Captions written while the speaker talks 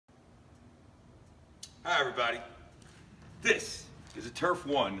Hi everybody. This is a Turf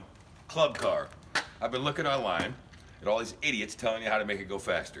One club car. I've been looking online at all these idiots telling you how to make it go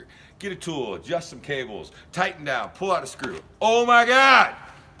faster. Get a tool, adjust some cables, tighten down, pull out a screw. Oh my God!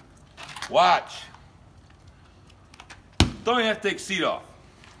 Watch. Don't even have to take the seat off.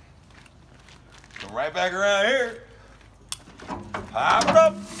 Come right back around here. Pop it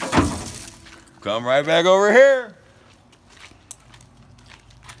up. Come right back over here.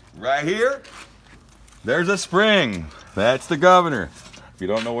 Right here, there's a spring. That's the governor. If you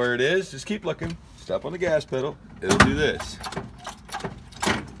don't know where it is, just keep looking. Step on the gas pedal. It'll do this.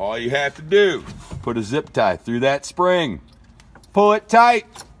 All you have to do, put a zip tie through that spring. Pull it tight,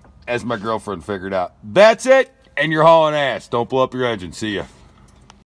 as my girlfriend figured out. That's it, and you're hauling ass. Don't blow up your engine. See ya.